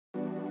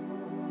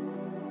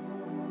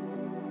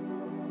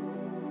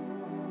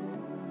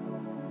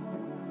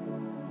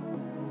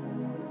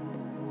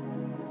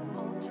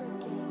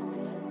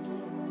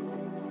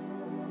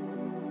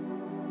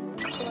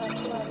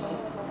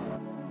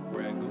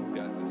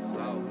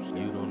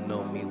You don't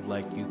know me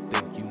like you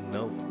think you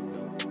know.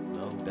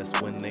 That's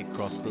when they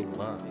cross the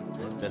line.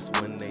 That's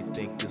when they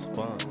think it's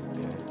fun.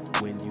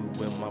 When you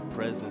in my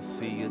presence,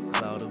 see a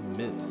cloud of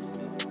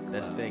mist.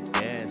 That's that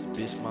gas,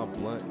 bitch, my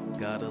blunt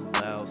got a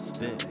loud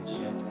stench.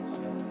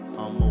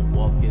 I'm a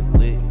walking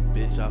lick,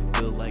 bitch, I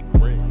feel like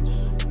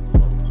Grinch.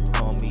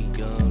 Call me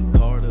Young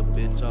Carter,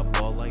 bitch, I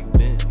ball like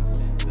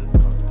Vince.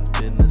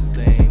 Been the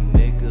same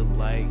nigga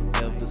like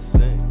ever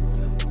since.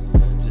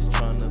 Just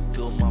tryna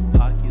fill my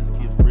pockets,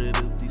 get rid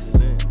of these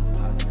cents.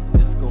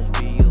 It's gon'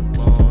 be a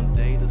long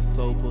day to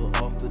sober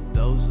off the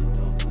Doja.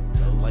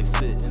 Like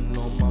sitting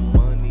on my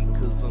money,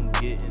 cause I'm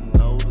getting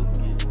older.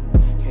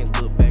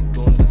 Can't look back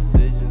on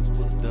decisions,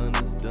 what's done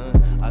is done.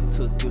 I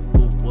took it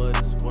for what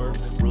it's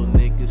worth. Real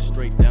niggas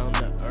straight down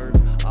to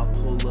earth. I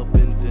pull up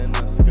in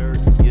dinner skirt,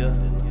 yeah.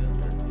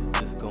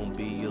 It's gon'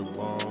 be a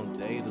long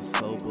day to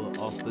sober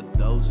off the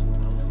Doja.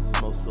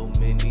 Smoke so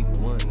many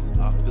blunts,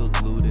 I feel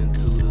glued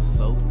into the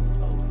sofa.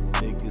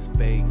 Niggas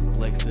fake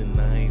flexin',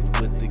 I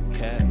ain't with the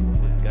cat.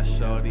 Got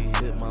shawty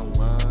hit my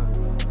line,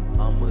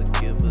 I'ma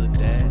give her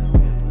that.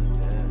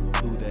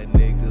 Who that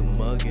nigga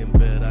muggin',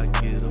 bet I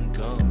get him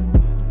gone.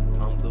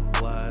 I'm the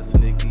flyest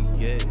nigga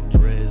yet,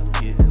 dreads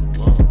getting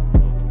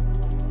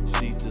long.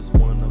 She just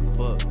wanna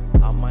fuck,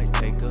 I might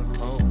take her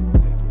home.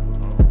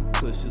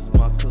 Pushes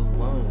my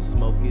cologne,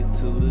 smoke it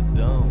to the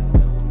dome.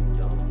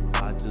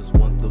 I just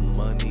want the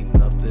money,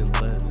 nothing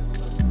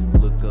less.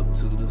 Look up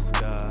to the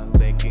sky,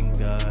 thanking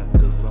God,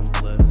 cause I'm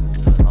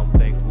blessed. I'm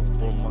thankful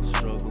for my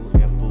struggle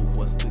and for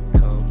what's to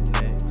come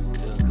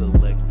next.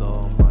 Collect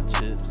all my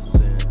chips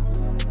and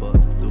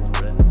fuck the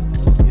rest,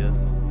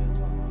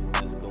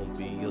 yeah. It's gon'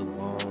 be a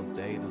long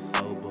day to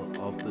sober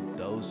off the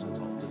Doja.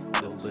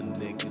 If a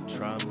nigga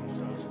try me,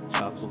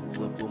 chopper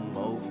flip him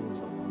over.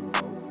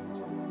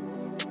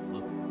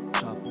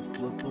 Chopper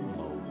flip him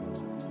over.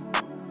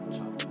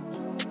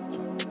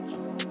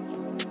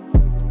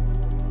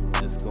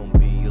 It's gon'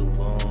 be a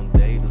long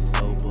day to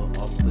sober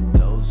off the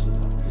Doja.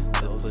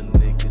 If a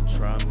nigga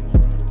try me,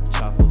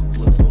 chopper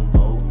flip him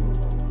over.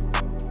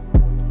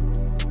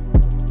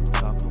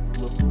 Chopper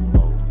flip him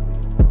over.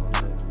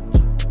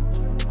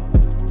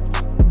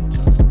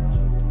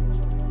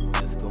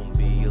 It's gon'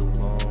 be a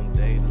long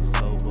day to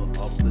sober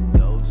off the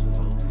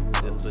Doja.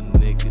 If a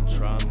nigga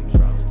try me,